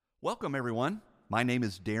Welcome, everyone. My name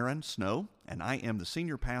is Darren Snow, and I am the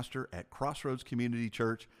senior pastor at Crossroads Community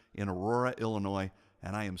Church in Aurora, Illinois,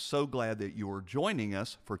 and I am so glad that you are joining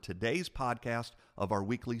us for today's podcast of our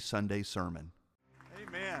weekly Sunday sermon.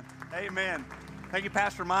 Amen. Amen. Thank you,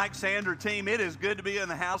 Pastor Mike, Sandra, team. It is good to be in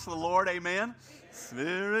the house of the Lord. Amen.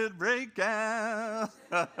 Spirit break out.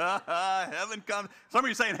 Heaven come. Some of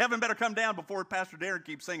you are saying heaven better come down before Pastor Darren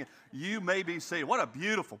keeps singing. You may be seated. What a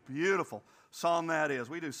beautiful, beautiful song that is.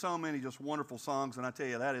 We do so many just wonderful songs, and I tell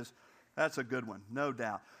you, that's a good one, no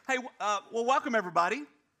doubt. Hey, well, welcome everybody.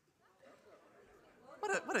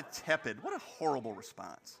 What a tepid, what a horrible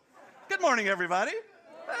response. Good morning, everybody.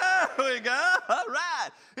 There we go. All right.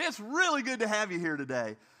 It's really good to have you here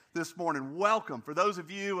today, this morning. Welcome. For those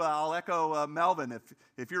of you, I'll echo Melvin,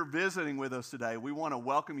 if you're visiting with us today, we want to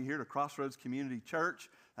welcome you here to Crossroads Community Church.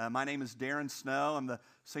 My name is Darren Snow. I'm the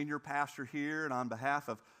senior pastor here, and on behalf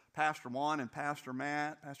of Pastor Juan and Pastor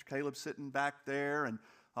Matt, Pastor Caleb sitting back there, and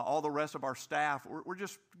all the rest of our staff, we're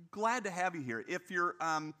just glad to have you here. If you're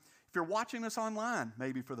watching us online,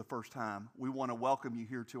 maybe for the first time, we want to welcome you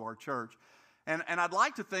here to our church. And I'd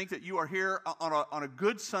like to think that you are here on a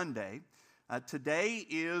good Sunday. Today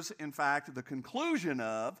is, in fact, the conclusion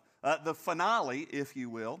of the finale, if you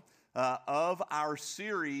will, of our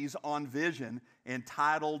series on vision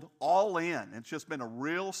entitled All In. It's just been a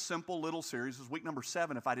real simple little series. This is week number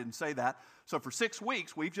 7, if I didn't say that. So for 6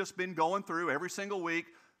 weeks, we've just been going through every single week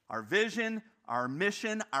our vision, our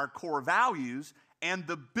mission, our core values, and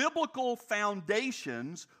the biblical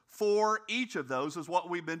foundations for each of those is what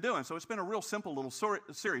we've been doing. So it's been a real simple little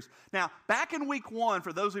series. Now, back in week 1,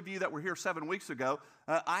 for those of you that were here 7 weeks ago,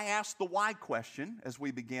 I asked the why question as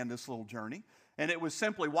we began this little journey. And it was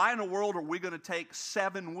simply, why in the world are we going to take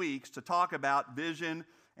 7 weeks to talk about vision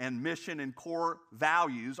and mission and core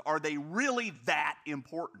values? Are they really that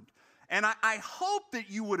important? And I hope that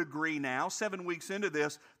you would agree now, 7 weeks into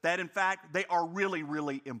this, that in fact they are really,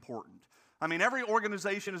 really important. I mean, every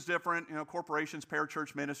organization is different, corporations,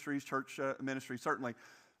 parachurch ministries, church ministries, certainly.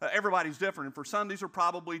 Everybody's different. And for some, these are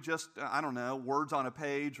probably just, words on a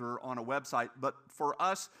page or on a website. But for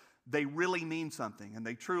us, they really mean something, and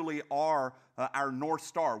they truly are our North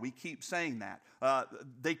Star. We keep saying that.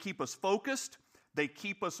 They keep us focused, they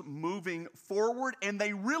keep us moving forward, and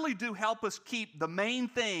they really do help us keep the main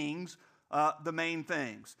things the main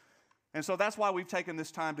things. And so that's why we've taken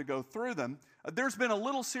this time to go through them. There's been a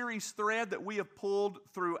little series thread that we have pulled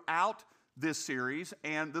throughout this series,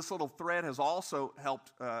 and this little thread has also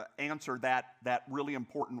helped answer that really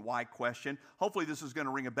important why question. Hopefully this is going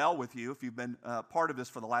to ring a bell with you if you've been part of this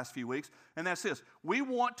for the last few weeks, and that's this. We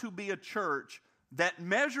want to be a church that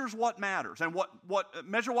measures what matters, and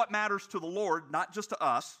measure what matters to the Lord, not just to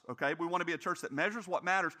us, okay? We want to be a church that measures what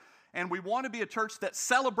matters, and we want to be a church that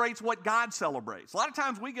celebrates what God celebrates. A lot of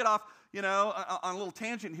times we get off, on a little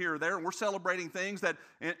tangent here or there, and we're celebrating things that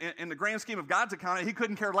in the grand scheme of God's economy, He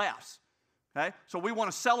couldn't care less. Okay? So we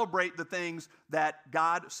want to celebrate the things that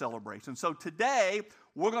God celebrates. And so today,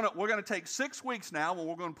 we're going to take 6 weeks now, and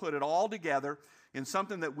we're going to put it all together in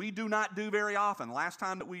something that we do not do very often. The last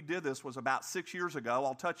time that we did this was about 6 years ago.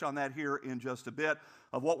 I'll touch on that here in just a bit,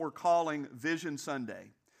 of what we're calling Vision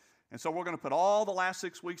Sunday. And so we're going to put all the last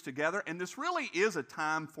 6 weeks together, and this really is a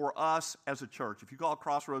time for us as a church, if you call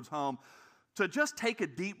Crossroads home, to just take a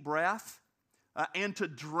deep breath and to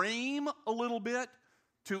dream a little bit,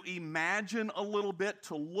 to imagine a little bit,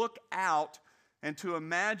 to look out and to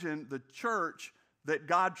imagine the church that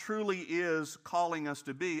God truly is calling us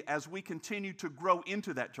to be as we continue to grow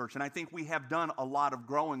into that church. And I think we have done a lot of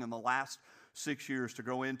growing in the last 6 years to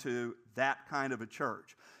grow into that kind of a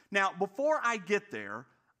church. Now, before I get there,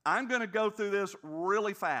 I'm going to go through this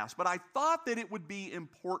really fast, but I thought that it would be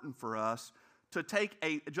important for us to take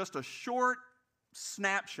just a short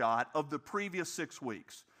snapshot of the previous 6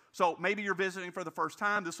 weeks. So maybe you're visiting for the first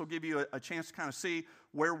time. This will give you a chance to kind of see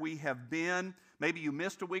where we have been. Maybe you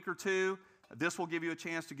missed a week or two. This will give you a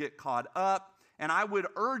chance to get caught up. And I would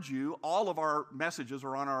urge you, all of our messages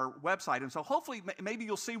are on our website. And so hopefully maybe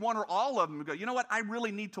you'll see one or all of them and go, you know what, I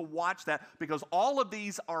really need to watch that because all of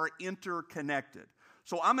these are interconnected.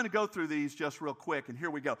 So I'm going to go through these just real quick, and here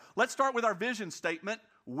we go. Let's start with our vision statement,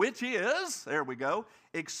 which is, there we go,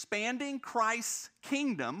 expanding Christ's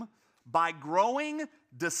kingdom by growing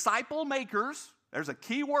disciple makers. There's a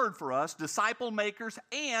key word for us, disciple makers,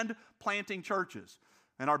 and planting churches.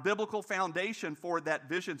 And our biblical foundation for that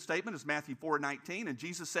vision statement is Matthew 4:19, and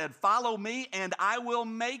Jesus said, "Follow me, and I will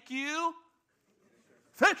make you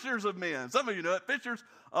fishers of men." Some of you know it, fishers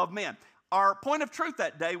of men. Our point of truth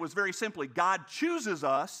that day was very simply, God chooses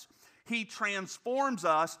us, He transforms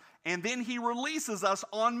us, and then He releases us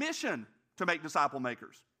on mission to make disciple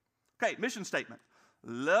makers. Okay, mission statement.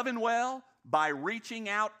 Loving well by reaching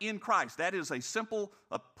out in Christ. That is a simple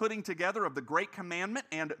putting together of the Great Commandment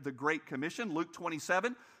and the Great Commission. Luke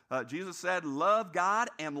 27, Jesus said, love God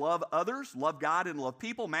and love others. Love God and love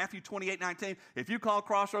people. Matthew 28:19. If you call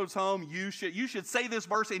Crossroads home, you should say this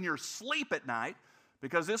verse in your sleep at night,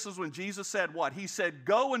 because this is when Jesus said what? He said,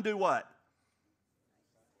 go and do what?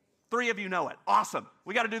 3 of you know it. Awesome.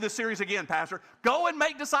 We got to do this series again, Pastor. Go and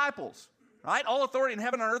make disciples. Right? All authority in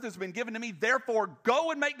heaven and earth has been given to me. Therefore, go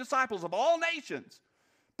and make disciples of all nations,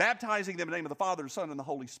 baptizing them in the name of the Father, the Son, and the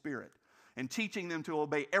Holy Spirit, and teaching them to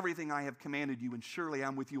obey everything I have commanded you, and surely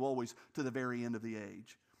I'm with you always to the very end of the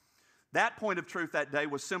age. That point of truth that day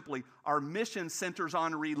was simply our mission centers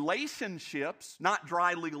on relationships, not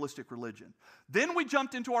dry legalistic religion. Then we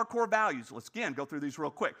jumped into our core values. Let's again go through these real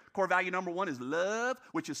quick. Core value number 1 is love,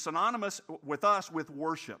 which is synonymous with us with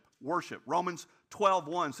worship. Worship. Romans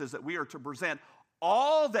 12:1 says that we are to present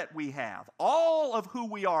all that we have, all of who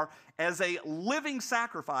we are, as a living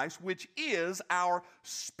sacrifice, which is our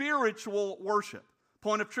spiritual worship.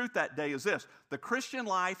 Point of truth that day is this: the Christian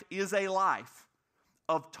life is a life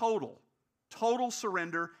of total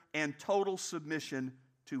surrender and total submission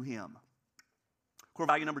to Him. Core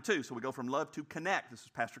value number 2, so we go from love to connect. This is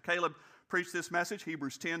Pastor Caleb preached this message,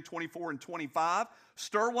 Hebrews 10:24 and 25.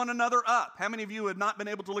 Stir one another up. How many of you have not been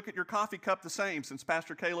able to look at your coffee cup the same since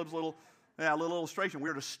Pastor Caleb's little illustration? We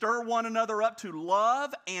are to stir one another up to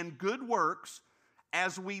love and good works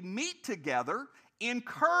as we meet together,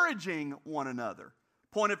 encouraging one another.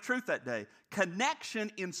 Point of truth that day: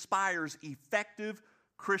 connection inspires effective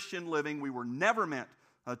Christian living. We were never meant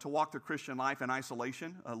to walk the Christian life in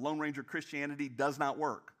isolation. Lone Ranger Christianity does not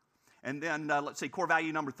work. And then let's see, core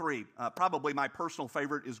value number 3. Probably my personal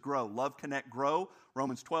favorite is grow. Love, connect, grow.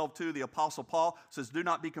 Romans 12:2, the Apostle Paul says, do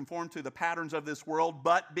not be conformed to the patterns of this world,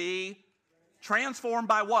 but be transformed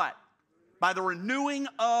by what? By the renewing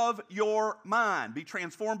of your mind. Be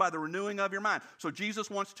transformed by the renewing of your mind. So Jesus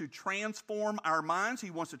wants to transform our minds. He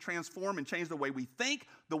wants to transform and change the way we think,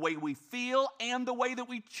 the way we feel, and the way that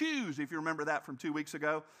we choose, if you remember that from 2 weeks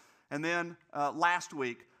ago. And then last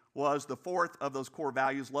week was the 4th of those core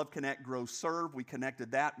values: love, connect, grow, serve. We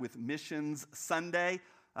connected that with Missions Sunday.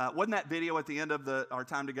 Wasn't that video at the end of our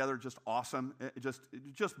time together just awesome?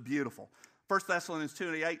 Just beautiful. 1 Thessalonians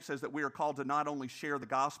 2:8 says that we are called to not only share the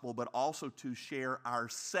gospel, but also to share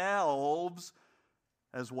ourselves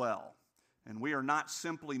as well. And we are not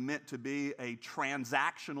simply meant to be a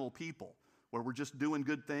transactional people where we're just doing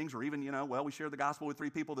good things, or even, we shared the gospel with 3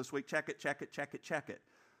 people this week. Check it, check it, check it, check it.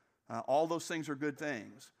 All those things are good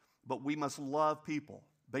things, but we must love people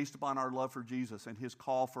based upon our love for Jesus and His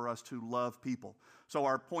call for us to love people. So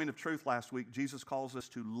our point of truth last week, Jesus calls us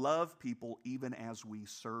to love people even as we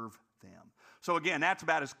serve them. So again, that's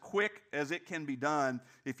about as quick as it can be done.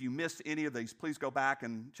 If you missed any of these, please go back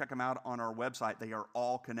and check them out on our website. They are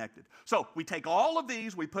all connected. So we take all of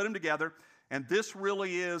these, we put them together, and this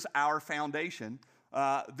really is our foundation.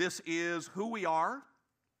 This is who we are.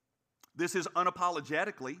 This is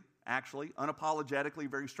unapologetically,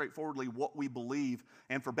 very straightforwardly what we believe.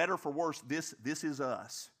 And for better or for worse, this is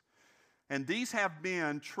us. And these have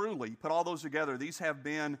been truly, put all those together, these have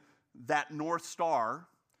been that North Star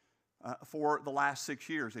for the last 6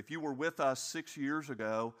 years. If you were with us 6 years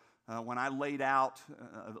ago when I laid out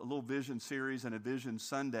a little vision series and a vision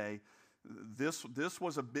Sunday, this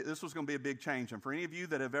was going to be a big change. And for any of you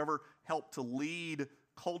that have ever helped to lead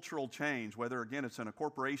cultural change, whether again it's in a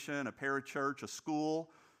corporation, a parachurch, a school,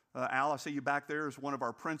 Al, I see you back there as one of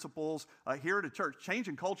our principals. Here at a church,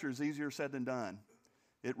 changing culture is easier said than done.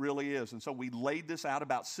 It really is. And so we laid this out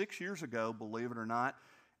about 6 years ago, believe it or not.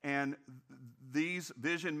 And these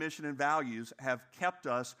vision, mission, and values have kept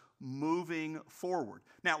us moving forward.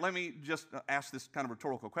 Now, let me just ask this kind of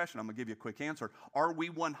rhetorical question. I'm going to give you a quick answer. Are we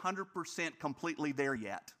 100% completely there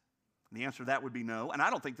yet? And the answer to that would be no. And I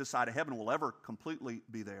don't think this side of heaven will ever completely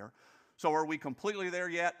be there. So are we completely there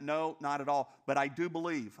yet? No, not at all. But I do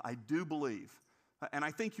believe, and I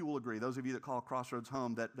think you will agree, those of you that call Crossroads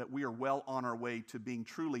home, that we are well on our way to being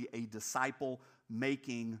truly a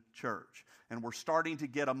disciple-making church. And we're starting to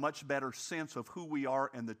get a much better sense of who we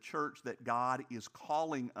are and the church that God is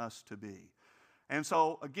calling us to be. And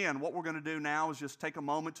so, again, what we're going to do now is just take a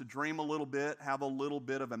moment to dream a little bit, have a little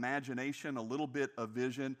bit of imagination, a little bit of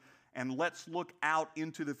vision, and let's look out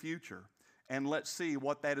into the future. And let's see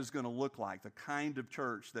what that is going to look like, the kind of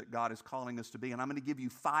church that God is calling us to be. And I'm going to give you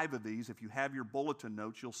 5 of these. If you have your bulletin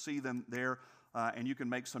notes, you'll see them there, and you can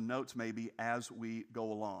make some notes maybe as we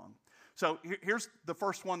go along. So here's the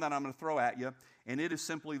first one that I'm going to throw at you, and it is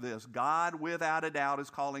simply this. God, without a doubt, is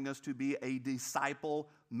calling us to be a disciple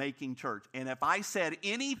making church. And if I said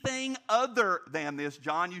anything other than this,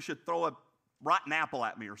 John, you should throw a rotten apple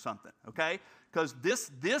at me or something, okay? Because this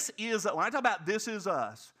is, when I talk about this is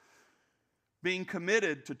us, being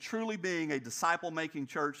committed to truly being a disciple-making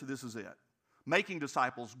church, this is it. Making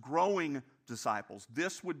disciples, growing disciples.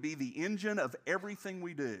 This would be the engine of everything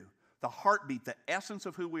we do. The heartbeat, the essence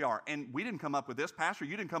of who we are. And we didn't come up with this. Pastor,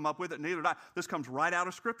 you didn't come up with it, neither did I. This comes right out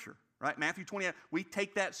of Scripture, right? Matthew 28, we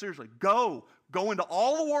take that seriously. Go into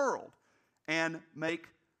all the world and make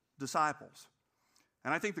disciples.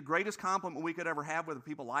 And I think the greatest compliment we could ever have, whether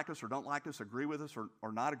people like us or don't like us, agree with us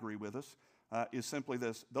or not agree with us, is simply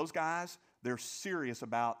this. Those guys, they're serious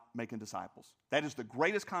about making disciples. That is the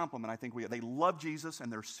greatest compliment I think we have. They love Jesus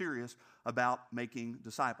and they're serious about making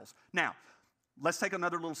disciples. Now, let's take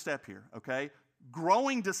another little step here, okay?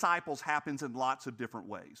 Growing disciples happens in lots of different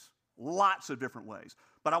ways. Lots of different ways.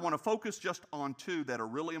 But I want to focus just on two that are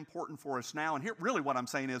really important for us now. And here, really what I'm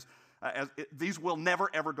saying is, these will never,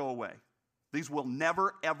 ever go away. These will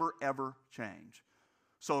never, ever, ever change.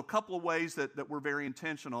 So a couple of ways that we're very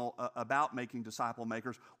intentional about making disciple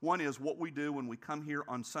makers. One is what we do when we come here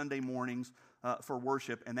on Sunday mornings for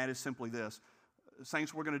worship, and that is simply this.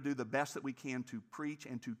 Saints, we're going to do the best that we can to preach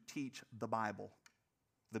and to teach the Bible,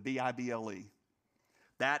 the B-I-B-L-E.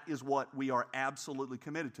 That is what we are absolutely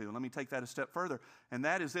committed to. And let me take that a step further, and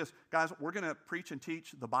that is this. Guys, we're going to preach and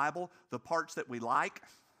teach the Bible, the parts that we like,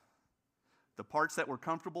 the parts that we're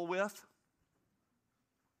comfortable with,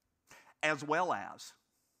 as well as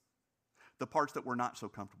the parts that we're not so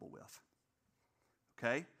comfortable with.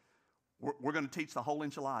 Okay? We're going to teach the whole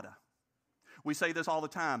enchilada. We say this all the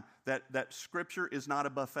time, that Scripture is not a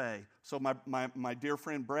buffet. So my dear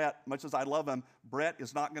friend Brett, much as I love him, Brett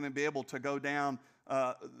is not going to be able to go down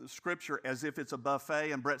Scripture as if it's a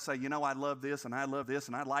buffet, and Brett say, you know, I love this, and I love this,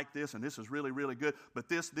 and I like this, and this is really, really good, but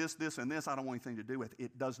this, and this, I don't want anything to do with.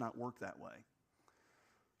 It does not work that way.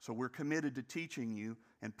 So we're committed to teaching you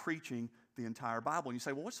and preaching the entire Bible. And you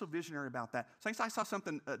say, well, what's so visionary about that? Saints, I saw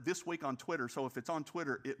something this week on Twitter, so if it's on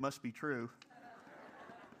Twitter, it must be true.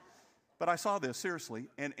 But I saw this, seriously,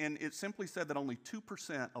 and it simply said that only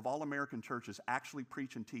 2% of all American churches actually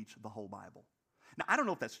preach and teach the whole Bible. Now, I don't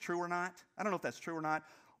know if that's true or not.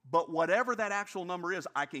 But whatever that actual number is,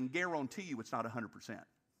 I can guarantee you it's not 100%.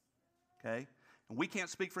 Okay? And we can't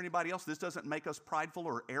speak for anybody else. This doesn't make us prideful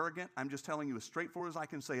or arrogant. I'm just telling you as straightforward as I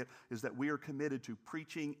can say it, is that we are committed to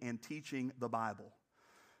preaching and teaching the Bible.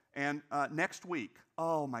 And next week,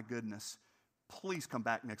 oh my goodness, please come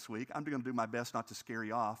back next week. I'm going to do my best not to scare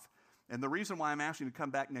you off. And the reason why I'm asking you to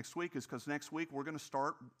come back next week is because next week we're going to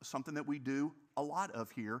start something that we do a lot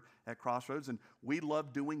of here at Crossroads, and we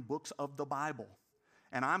love doing books of the Bible.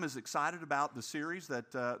 And I'm as excited about the series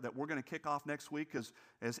that we're going to kick off next week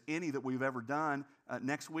as any that we've ever done.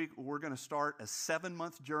 Next week we're going to start a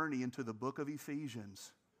 7-month journey into the book of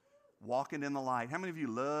Ephesians. Walking in the light. How many of you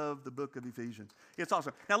love the book of Ephesians? It's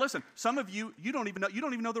awesome. Now listen, some of you don't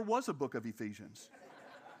even know there was a book of Ephesians.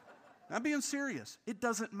 I'm being serious. It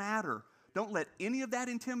doesn't matter. Don't let any of that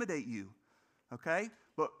intimidate you, okay?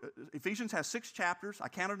 But Ephesians has 6 chapters. I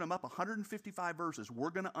counted them up, 155 verses. We're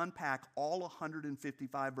going to unpack all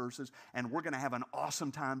 155 verses, and we're going to have an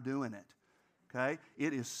awesome time doing it, okay?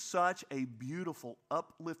 It is such a beautiful,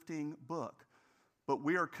 uplifting book. But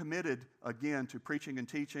we are committed, again, to preaching and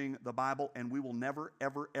teaching the Bible, and we will never,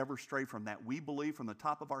 ever, ever stray from that. We believe from the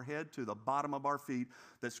top of our head to the bottom of our feet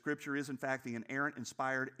that Scripture is, in fact, the inerrant,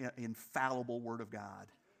 inspired, infallible Word of God.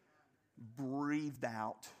 Breathed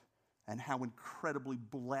out, and how incredibly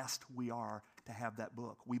blessed we are to have that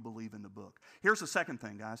book. We believe in the book. Here's the second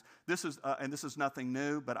thing, guys. This is nothing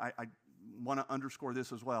new, but I want to underscore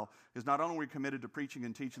this as well, is not only are we committed to preaching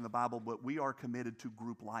and teaching the Bible, but we are committed to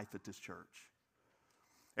group life at this church.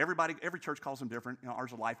 Every church calls them different.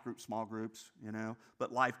 Ours are life groups, small groups,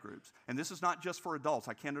 but life groups. And this is not just for adults.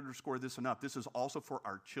 I can't underscore this enough. This is also for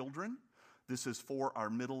our children. This is for our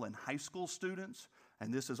middle and high school students.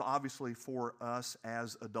 And this is obviously for us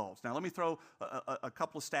as adults. Now, let me throw a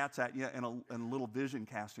couple of stats at you and a little vision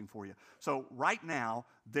casting for you. So right now,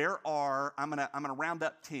 there are, I'm gonna round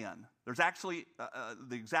up 10. There's actually,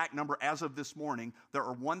 the exact number as of this morning, there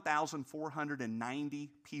are 1,490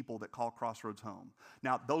 people that call Crossroads home.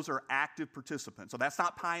 Now, those are active participants. So that's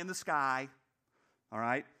not pie in the sky, all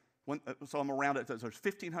right? So I'm gonna round it. There's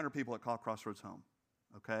 1,500 people that call Crossroads home,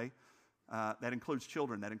 okay? That includes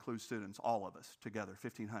children, that includes students, all of us together,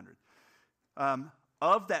 1,500.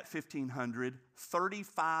 Of that 1,500,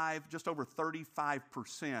 just over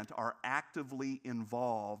 35% are actively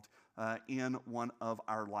involved in one of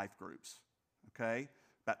our life groups, okay?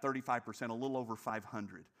 About 35%, a little over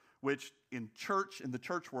 500. which in the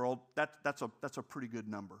church world, that's a pretty good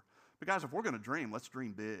number. But guys, if we're going to dream, let's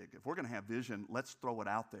dream big. If we're going to have vision, let's throw it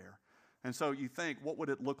out there. And so you think, what would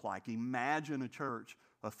it look like? Imagine a church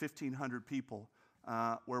of 1,500 people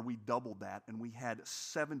where we doubled that and we had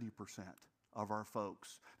 70% of our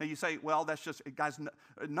folks. Now you say, well, that's just, guys,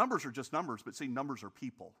 numbers are just numbers, but see, numbers are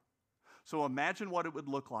people. So imagine what it would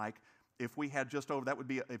look like if we had just over, that would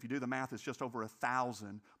be, if you do the math, it's just over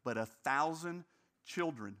 1,000, but 1,000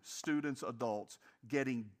 children, students, adults,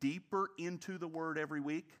 getting deeper into the Word every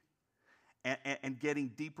week and getting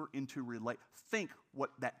deeper into think what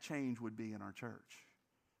that change would be in our church,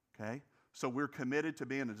 okay? So we're committed to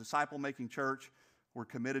being a disciple-making church. We're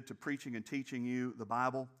committed to preaching and teaching you the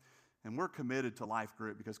Bible, and we're committed to life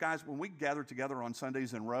group because, guys, when we gather together on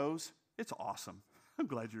Sundays in rows, it's awesome. I'm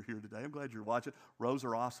glad you're here today. I'm glad you're watching. Rows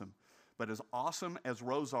are awesome. But as awesome as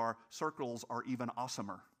rows are, circles are even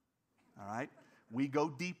awesomer, all right? We go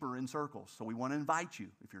deeper in circles, so we want to invite you,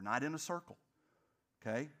 if you're not in a circle,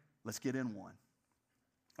 okay? Let's get in one.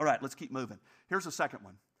 All right, let's keep moving. Here's the second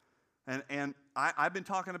one. And I've been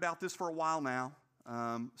talking about this for a while now.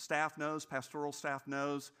 Staff knows, pastoral staff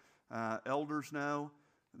knows, elders know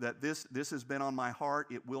that this has been on my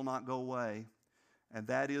heart. It will not go away. And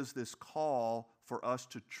that is this call for us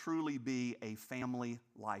to truly be a family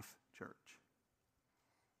life church.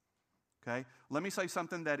 Okay? Let me say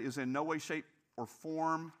something that is in no way, shape, or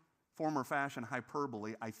form or fashion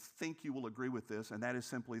hyperbole. I think you will agree with this, and that is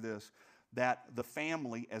simply this, that the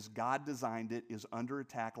family, as God designed it, is under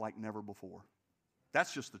attack like never before.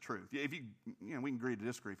 That's just the truth. If you know, we can agree to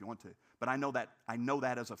disagree if you want to, but I know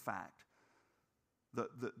that as a fact.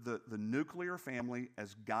 The nuclear family,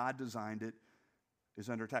 as God designed it, is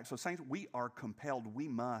under attack. So saints, we are compelled, we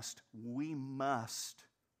must.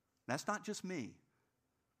 That's not just me.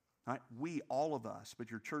 Right? We, all of us,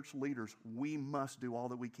 but your church leaders, we must do all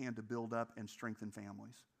that we can to build up and strengthen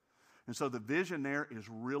families. And so the vision there is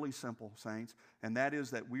really simple, saints, and that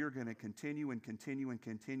is that we are going to continue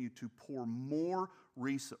to pour more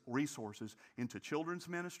resources into children's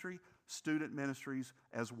ministry, student ministries,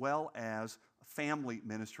 as well as family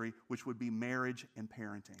ministry, which would be marriage and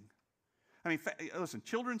parenting. I mean, listen,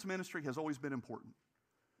 children's ministry has always been important.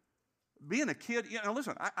 Being a kid,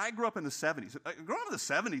 listen, I grew up in the 70s. Growing up in the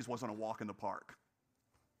 70s wasn't a walk in the park.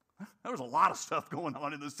 There was a lot of stuff going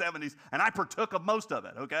on in the 70s, and I partook of most of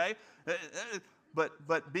it, okay?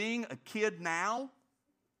 But being a kid now,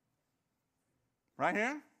 right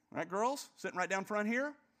here, right, girls, sitting right down front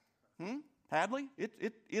here, Hadley,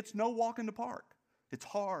 it's no walk in the park. It's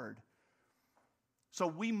hard. So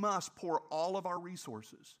we must pour all of our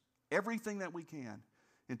resources, everything that we can,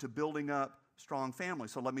 into building up strong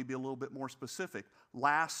families. So let me be a little bit more specific.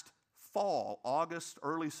 Last fall, August,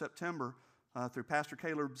 early September, through Pastor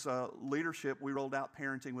Caleb's leadership, we rolled out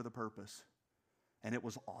Parenting with a Purpose. And it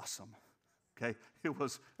was awesome. Okay? It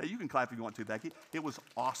was, you can clap if you want to, Becky. It was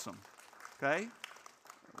awesome. Okay?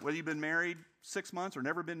 Whether you've been married 6 months or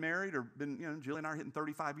never been married or been, Julie and I are hitting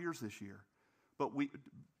 35 years this year. But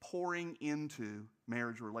pouring into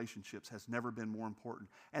marriage relationships has never been more important.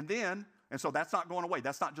 And so that's not going away.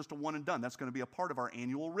 That's not just a one and done. That's going to be a part of our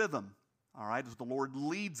annual rhythm, all right, as the Lord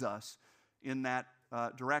leads us in that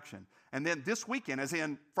direction. And then this weekend, as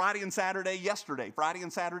in Friday and Saturday yesterday,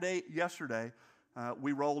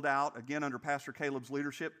 we rolled out, again under Pastor Caleb's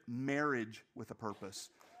leadership, Marriage with a Purpose.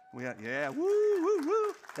 We had,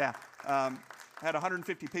 had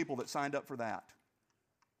 150 people that signed up for that.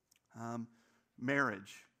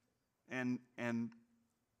 Marriage and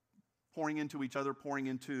pouring into each other, pouring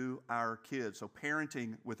into our kids. So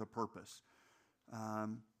parenting with a purpose.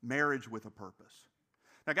 Marriage with a purpose.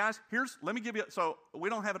 Now, guys, let me give you, so we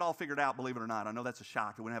don't have it all figured out, believe it or not. I know that's a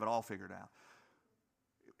shock that we don't have it all figured out.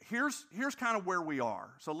 Here's kind of where we are.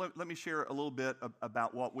 So let me share a little bit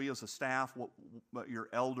about what we as a staff, what your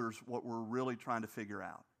elders, what we're really trying to figure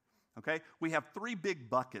out. Okay? We have three big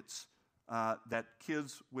buckets that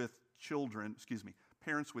parents with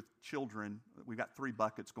children, we've got three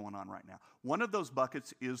buckets going on right now. One of those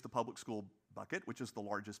buckets is the public school bucket, which is the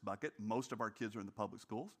largest bucket. Most of our kids are in the public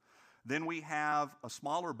schools. Then we have a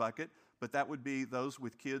smaller bucket, but that would be those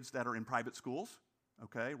with kids that are in private schools.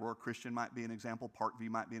 Okay, Aurora Christian might be an example. Parkview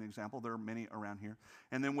might be an example. There are many around here.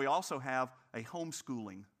 And then we also have a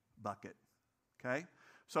homeschooling bucket. Okay?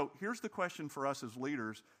 So here's the question for us as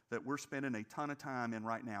leaders that we're spending a ton of time in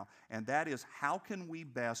right now, and that is, how can we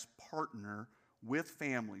best partner with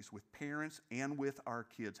families, with parents, and with our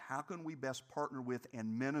kids? How can we best partner with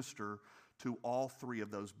and minister to all three of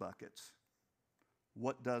those buckets?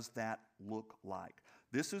 What does that look like?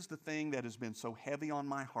 This is the thing that has been so heavy on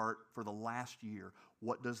my heart for the last year.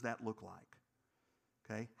 What does that look like?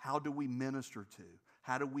 Okay? How do we minister to?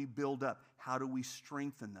 How do we build up? How do we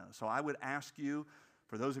strengthen those? So I would ask you,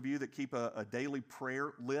 for those of you that keep a daily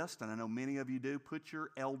prayer list, and I know many of you do, put your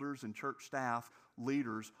elders and church staff,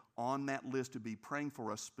 leaders on that list to be praying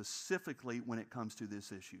for us specifically when it comes to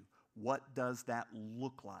this issue. What does that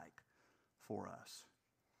look like for us?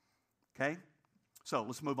 Okay? So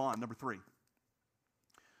let's move on. Number 3.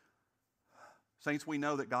 Saints, we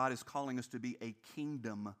know that God is calling us to be a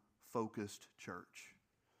kingdom-focused church.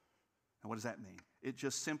 And what does that mean? It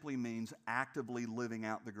just simply means actively living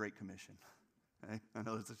out the Great Commission. Okay? I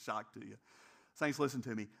know it's a shock to you. Saints, listen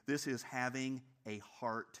to me. This is having a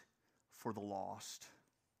heart for the lost.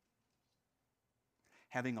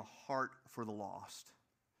 Having a heart for the lost.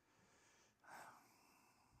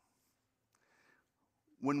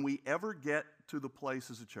 When we ever get to the place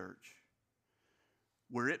as a church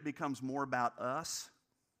where it becomes more about us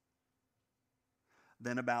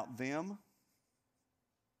than about them,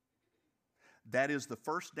 that is the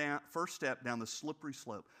first step down the slippery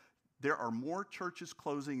slope. There are more churches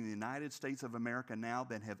closing in the United States of America now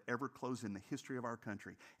than have ever closed in the history of our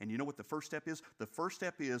country. And you know what the first step is? The first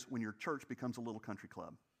step is when your church becomes a little country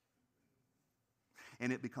club.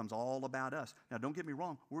 And it becomes all about us. Now, don't get me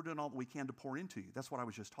wrong. We're doing all that we can to pour into you. That's what I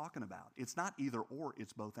was just talking about. It's not either or,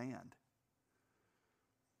 it's both and.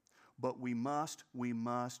 But we must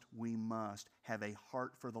have a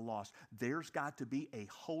heart for the lost. There's got to be a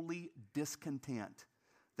holy discontent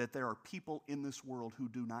that there are people in this world who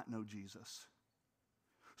do not know Jesus.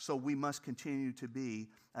 So we must continue to be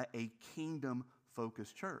a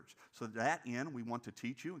kingdom-focused church. So to that end, we want to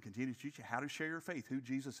teach you and continue to teach you how to share your faith, who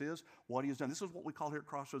Jesus is, what He has done. This is what we call here at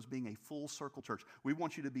Crossroads being a full-circle church. We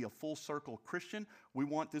want you to be a full-circle Christian. We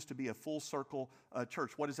want this to be a full-circle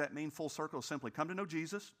church. What does that mean, full circle? Simply come to know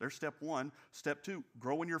Jesus. There's step 1. Step 2,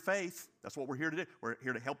 grow in your faith. That's what we're here to do. We're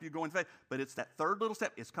here to help you grow in faith. But it's that third little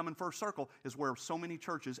step, it's coming first circle, is where so many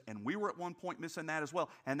churches, and we were at one point missing that as well,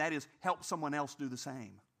 and that is help someone else do the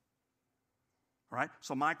same. All right?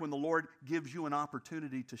 So, Mike, when the Lord gives you an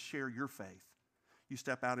opportunity to share your faith, you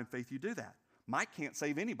step out in faith, you do that. Mike can't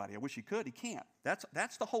save anybody. I wish he could. He can't.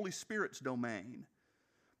 That's the Holy Spirit's domain.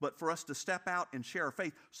 But for us to step out and share our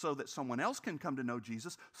faith so that someone else can come to know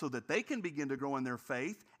Jesus, so that they can begin to grow in their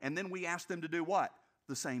faith, and then we ask them to do what?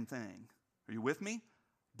 The same thing. Are you with me?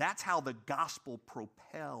 That's how the gospel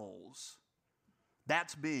propels.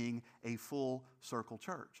 That's being a full circle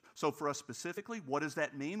church. So for us specifically, what does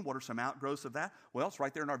that mean? What are some outgrowths of that? Well, it's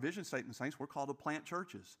right there in our vision statement, saints. We're called to plant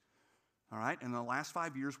churches. All right? And in the last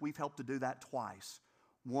 5 years, we've helped to do that twice.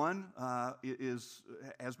 One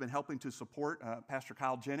has been helping to support Pastor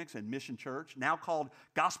Kyle Jennings and Mission Church, now called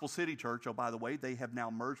Gospel City Church. Oh, by the way, they have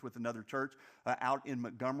now merged with another church out in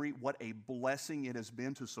Montgomery. What a blessing it has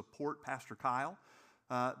been to support Pastor Kyle.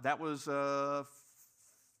 That was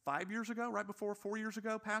 5 years ago, right before 4 years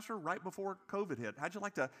ago, Pastor, right before COVID hit. How'd you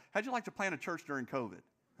like to plant a church during COVID?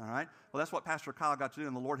 All right. Well, that's what Pastor Kyle got to do,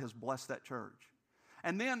 and the Lord has blessed that church.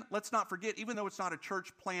 And then let's not forget, even though it's not a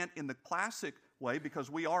church plant in the classic way, because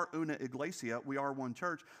we are Una Iglesia, we are one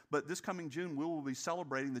church, but this coming June we will be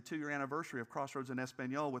celebrating the 2-year anniversary of Crossroads in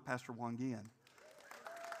Espanol with Pastor Juan Guillen.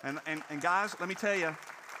 And guys, let me tell you,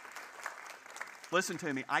 listen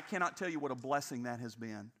to me, I cannot tell you what a blessing that has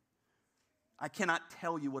been. I cannot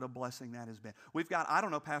tell you what a blessing that has been. We've got, I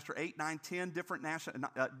don't know, Pastor, 8, 9, 10 different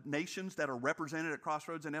nations that are represented at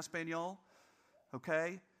Crossroads in Espanol,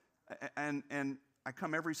 okay? And I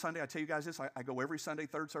come every Sunday. I tell you guys this, I go every Sunday,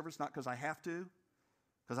 third service, not because I have to,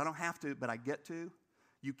 because I don't have to, but I get to.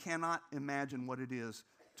 You cannot imagine what it is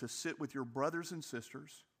to sit with your brothers and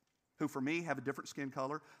sisters who, for me, have a different skin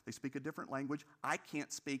color. They speak a different language. I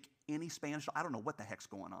can't speak any Spanish. I don't know what the heck's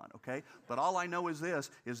going on, okay? But all I know is this,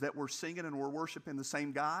 is that we're singing and we're worshiping the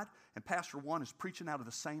same God, and Pastor Juan is preaching out of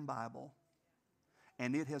the same Bible.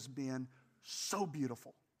 And it has been so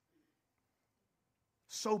beautiful.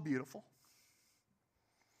 So beautiful.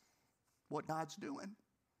 What God's doing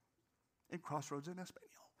in Crossroads in Espanol.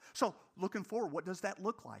 So, looking forward, what does that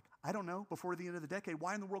look like? I don't know. Before the end of the decade,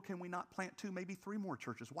 why in the world can we not plant 2, maybe 3 more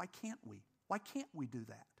churches? Why can't we? Why can't we do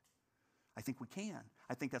that? I think we can.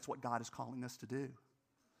 I think that's what God is calling us to do.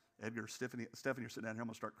 Edgar, Stephanie are sitting down here. I'm going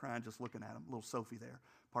to start crying just looking at them. Little Sophie there,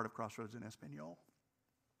 part of Crossroads in Espanol.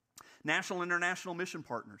 National and international mission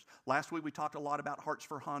partners. Last week we talked a lot about Hearts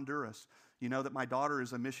for Honduras. You know that my daughter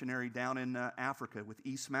is a missionary down in Africa with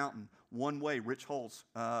East Mountain. One Way, Rich Holtz,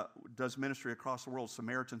 does ministry across the world,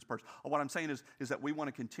 Samaritan's Purse. What I'm saying is that we want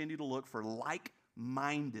to continue to look for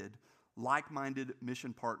like-minded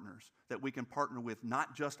mission partners that we can partner with,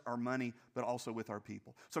 not just our money, but also with our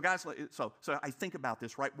people. So guys, so I think about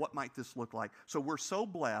this, right? What might this look like? So we're so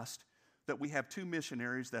blessed that we have two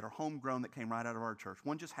missionaries that are homegrown that came right out of our church.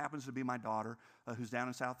 One just happens to be my daughter, who's down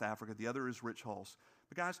in South Africa. The other is Rich Hulse.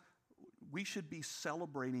 But guys, we should be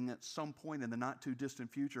celebrating at some point in the not too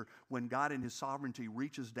distant future when God in His sovereignty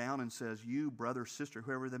reaches down and says, you, brother, sister,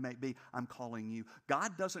 whoever they may be, I'm calling you.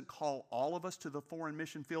 God doesn't call all of us to the foreign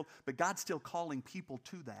mission field, but God's still calling people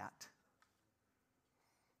to that.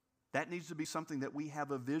 That needs to be something that we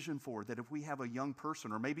have a vision for, that if we have a young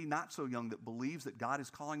person, or maybe not so young, that believes that God is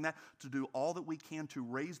calling that, to do all that we can to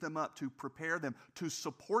raise them up, to prepare them, to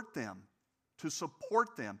support them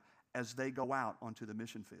as they go out onto the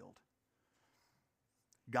mission field.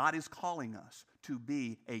 God is calling us to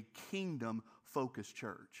be a kingdom-focused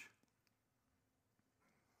church.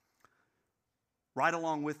 Right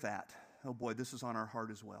along with that, oh boy, this is on our heart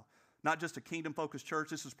as well. Not just a kingdom-focused church,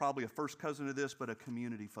 this is probably a first cousin to this, but a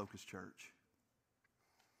community-focused church.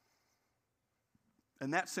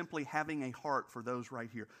 And that's simply having a heart for those right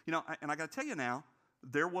here. You know, and I got to tell you now,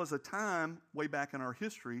 there was a time way back in our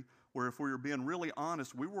history where, if we were being really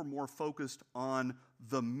honest, we were more focused on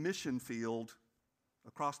the mission field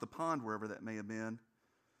across the pond, wherever that may have been,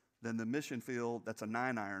 than the mission field that's a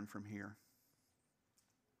 9-iron from here.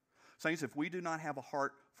 Saints, if we do not have a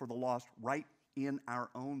heart for the lost right in our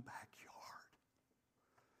own backyard,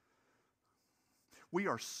 we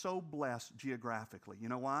are so blessed geographically. You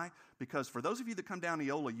know why? Because for those of you that come down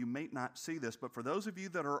Eola, you may not see this, but for those of you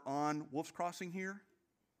that are on Wolf's Crossing here,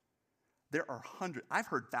 there are hundreds. I've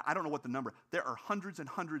heard that. I don't know what the number. There are hundreds and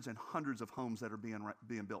hundreds and hundreds of homes that are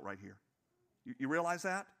being built right here. You realize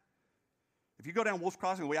that? If you go down Wolf's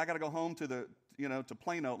Crossing, the way I got to go home to to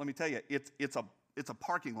Plano, let me tell you, it's a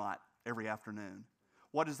parking lot every afternoon.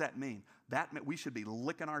 What does that mean? That means we should be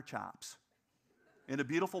licking our chops in a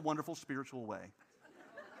beautiful, wonderful, spiritual way.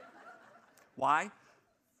 Why?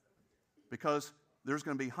 Because there's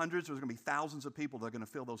going to be hundreds, there's going to be thousands of people that are going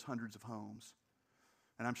to fill those hundreds of homes.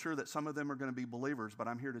 And I'm sure that some of them are going to be believers, but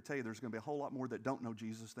I'm here to tell you there's going to be a whole lot more that don't know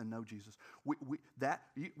Jesus than know Jesus.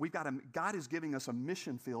 God is giving us a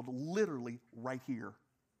mission field literally right here.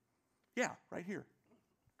 Yeah, right here.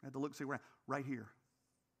 I had to look, see where, right here.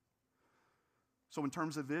 So in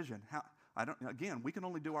terms of vision, we can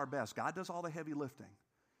only do our best. God does all the heavy lifting.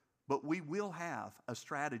 But we will have a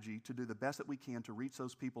strategy to do the best that we can to reach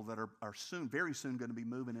those people that are soon, very soon, going to be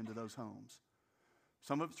moving into those homes.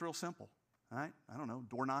 Some of it's real simple. Right? I don't know,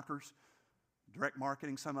 door knockers, direct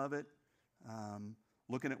marketing, some of it,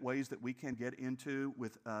 looking at ways that we can get into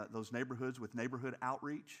with those neighborhoods with neighborhood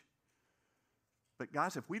outreach. But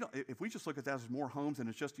guys, if we just look at that as more homes and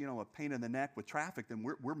it's just a pain in the neck with traffic, then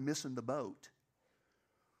we're missing the boat.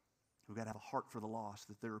 We've got to have a heart for the lost,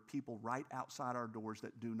 that there are people right outside our doors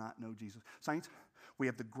that do not know Jesus. Saints, we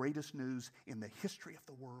have the greatest news in the history of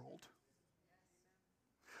the world.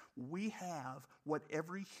 We have what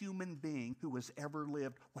every human being who has ever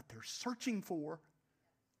lived, what they're searching for,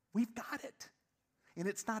 we've got it. And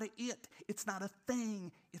it's not it's not a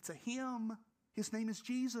thing, it's a him. His name is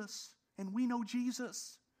Jesus, and we know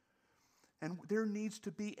Jesus. And there needs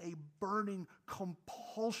to be a burning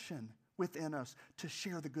compulsion within us to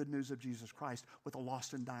share the good news of Jesus Christ with a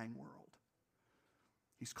lost and dying world.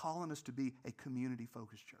 He's calling us to be a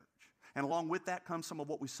community-focused church. And along with that comes some of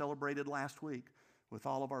what we celebrated last week with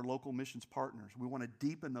all of our local missions partners. We want to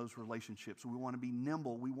deepen those relationships. We want to be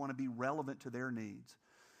nimble. We want to be relevant to their needs.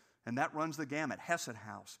 And that runs the gamut. Hesed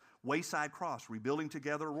House, Wayside Cross, Rebuilding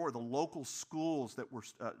Together Aurora, the local schools that were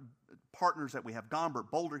partners that we have, Gombert,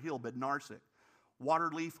 Boulder Hill, Bednarsik,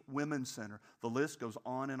 Waterleaf Women's Center. The list goes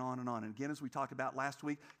on and on and on. And again, as we talked about last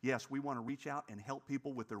week, yes, we want to reach out and help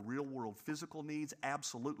people with their real-world physical needs.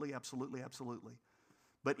 Absolutely, absolutely, absolutely.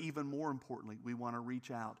 But even more importantly, we want to reach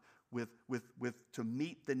out to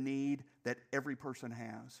meet the need that every person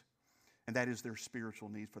has, and that is their spiritual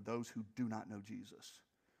needs for those who do not know Jesus.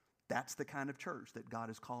 That's the kind of church that God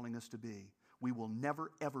is calling us to be. We will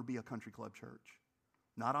never, ever be a country club church.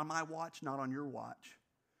 Not on my watch, not on your watch.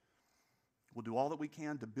 We'll do all that we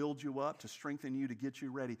can to build you up, to strengthen you, to get you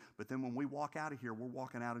ready. But then when we walk out of here, we're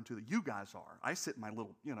walking out into you guys are. I sit in my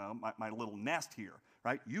little, my little nest here,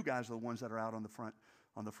 right? You guys are the ones that are out on the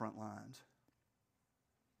front lines.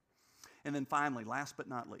 And then finally, last but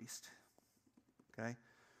not least, okay,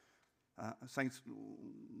 saints,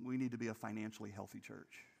 we need to be a financially healthy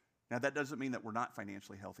church. Now, that doesn't mean that we're not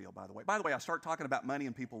financially healthy, oh, by the way. By the way, I start talking about money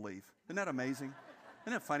and people leave. Isn't that amazing?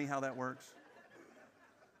 Isn't it funny how that works?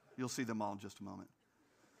 You'll see them all in just a moment.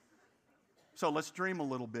 So let's dream a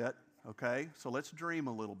little bit, okay? So let's dream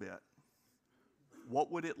a little bit.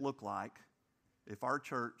 What would it look like if our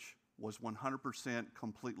church was 100%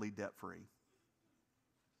 completely debt-free?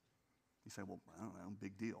 You say, well, I don't know,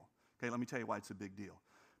 big deal. Okay, let me tell you why it's a big deal.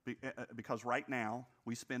 Because right now,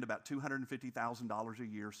 we spend about $250,000 a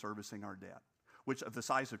year servicing our debt, which of the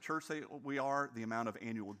size of church that we are, the amount of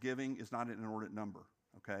annual giving is not an inordinate number,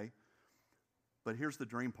 okay? But here's the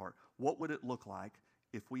dream part. What would it look like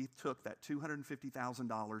if we took that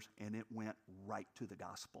 $250,000 and it went right to the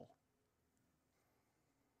gospel?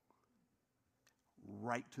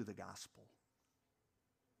 Right to the gospel.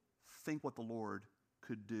 Think what the Lord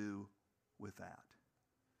could do with that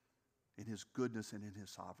in His goodness and in His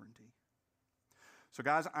sovereignty. So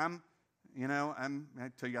guys, I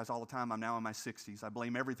tell you guys all the time, I'm now in my 60s. I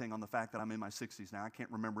blame everything on the fact that I'm in my 60s now. I can't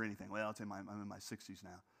remember anything. Well, I'm in my 60s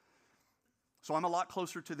now. So I'm a lot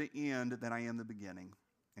closer to the end than I am the beginning.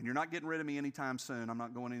 And you're not getting rid of me anytime soon. I'm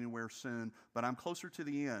not going anywhere soon. But I'm closer to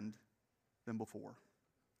the end than before.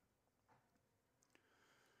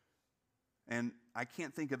 And I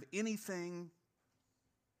can't think of anything.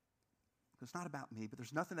 It's not about me, but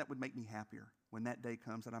there's nothing that would make me happier when that day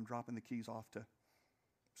comes that I'm dropping the keys off to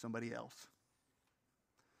somebody else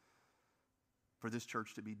for this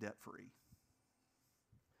church to be debt-free.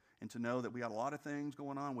 And to know that we got a lot of things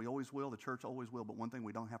going on. We always will. The church always will. But one thing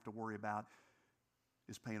we don't have to worry about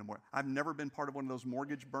is paying a mortgage. I've never been part of one of those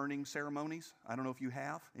mortgage burning ceremonies. I don't know if you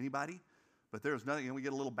have. Anybody? But there's nothing. We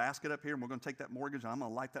get a little basket up here, and we're going to take that mortgage, and I'm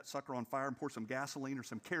going to light that sucker on fire and pour some gasoline or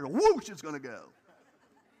some Carol. Whoosh, it's going to go.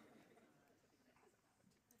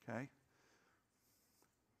 Okay?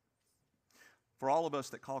 For all of us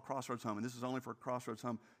that call Crossroads home, and this is only for Crossroads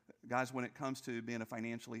home, guys, when it comes to being a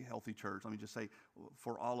financially healthy church, let me just say,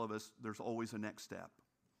 for all of us, there's always a next step.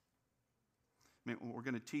 I mean, we're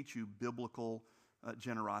going to teach you biblical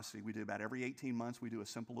generosity. We do about every 18 months, we do a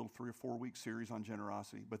simple little 3 or 4 week series on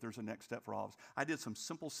generosity, but there's a next step for all of us. I did some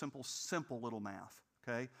simple little math,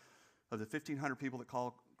 okay? Of the 1,500 people that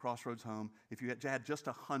call Crossroads home, if you had just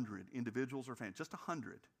 100 individuals or families, just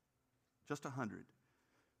 100,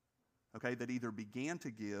 okay, that either began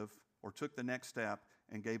to give or took the next step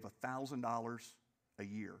and gave $1,000 a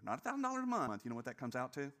year, not $1,000 a month, you know what that comes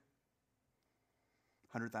out to?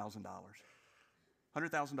 $100,000.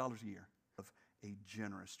 $100,000 a year of a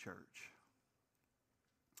generous church.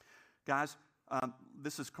 Guys,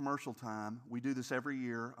 this is commercial time. We do this every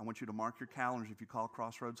year. I want you to mark your calendars if you call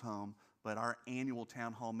Crossroads home, but our annual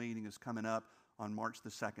town hall meeting is coming up on March the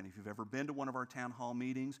 2nd. If you've ever been to one of our town hall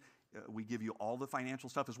meetings, we give you all the financial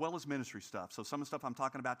stuff as well as ministry stuff. So some of the stuff I'm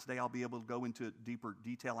talking about today, I'll be able to go into deeper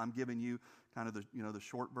detail. I'm giving you kind of the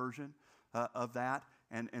short version of that.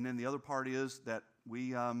 And then the other part is that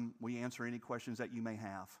we answer any questions that you may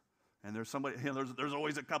have. And there's somebody, there's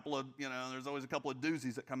always a couple of,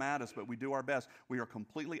 doozies that come at us, but we do our best. We are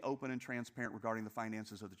completely open and transparent regarding the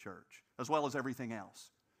finances of the church, as well as everything else.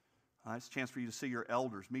 It's a chance for you to see your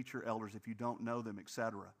elders, meet your elders if you don't know them,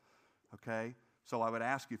 etc. Okay? So I would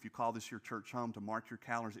ask you, if you call this your church home, to mark your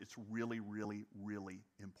calendars. It's really, really, really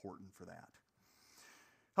important for that.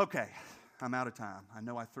 Okay, I'm out of time. I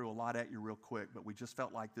know I threw a lot at you real quick, but we just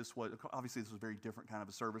felt like this was a very different kind of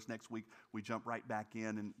a service. Next week, we jump right back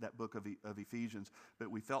in that book of Ephesians, but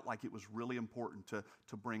we felt like it was really important to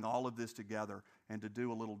bring all of this together and to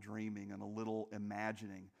do a little dreaming and a little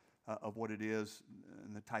imagining of what it is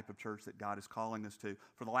and the type of church that God is calling us to.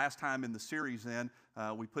 For the last time in the series then,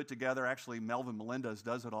 we put together, actually Melvin Melendez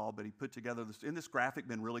does it all, but he put together this graphic,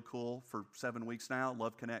 been really cool for 7 weeks now,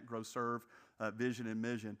 Love, Connect, Grow, Serve, Vision and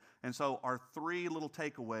Mission. And so our 3 little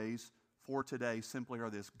takeaways for today simply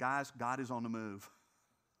are this. Guys, God is on the move.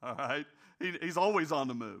 All right? He's always on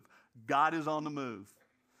the move. God is on the move.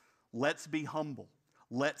 Let's be humble.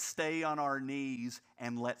 Let's stay on our knees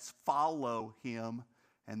and let's follow Him.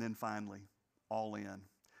 And then finally, all in.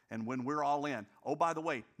 And when we're all in, oh, by the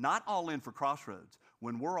way, not all in for Crossroads.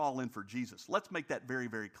 When we're all in for Jesus, let's make that very,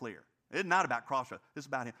 very clear. It's not about Crossroads. It's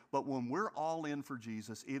about Him. But when we're all in for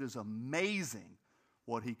Jesus, it is amazing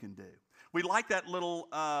what He can do. We like that little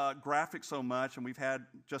graphic so much, and we've had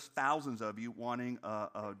just thousands of you wanting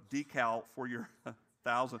a decal for your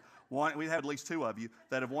we've had at least 2 of you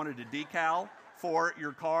that have wanted a decal for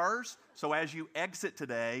your cars. So as you exit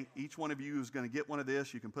today, each one of you is going to get one of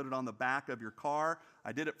this. You can put it on the back of your car.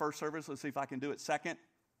 I did it first service. Let's see if I can do it second.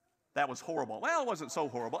 That was horrible. Well, it wasn't so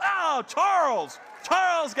horrible. Oh, Charles!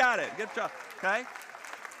 Charles got it. Good job. Okay?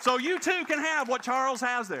 So you too can have what Charles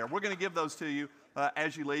has there. We're going to give those to you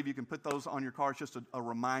as you leave. You can put those on your car. It's just a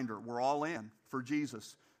reminder. We're all in for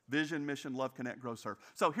Jesus. Vision, mission, love, connect, grow, serve.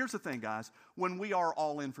 So here's the thing, guys. When we are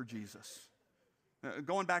all in for Jesus,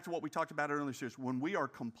 going back to what we talked about earlier, when we are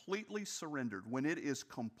completely surrendered, when it is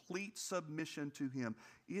complete submission to Him,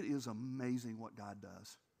 it is amazing what God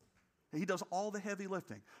does. He does all the heavy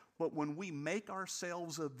lifting. But when we make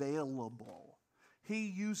ourselves available, He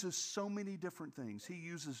uses so many different things. He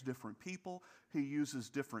uses different people. He uses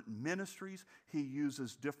different ministries. He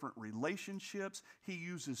uses different relationships. He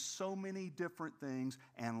uses so many different things,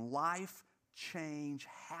 and life change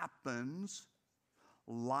happens.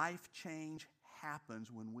 Life change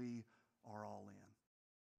happens when we are all in.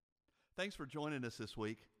 Thanks for joining us this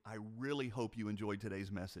week. I really hope you enjoyed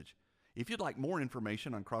today's message. If you'd like more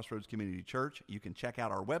information on Crossroads Community Church, you can check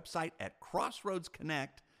out our website at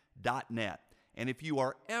crossroadsconnect.net. And if you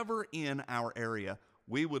are ever in our area,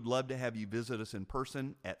 we would love to have you visit us in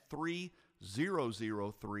person at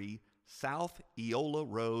 3003 South Eola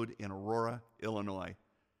Road in Aurora, Illinois.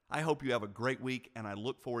 I hope you have a great week, and I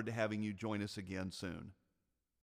look forward to having you join us again soon.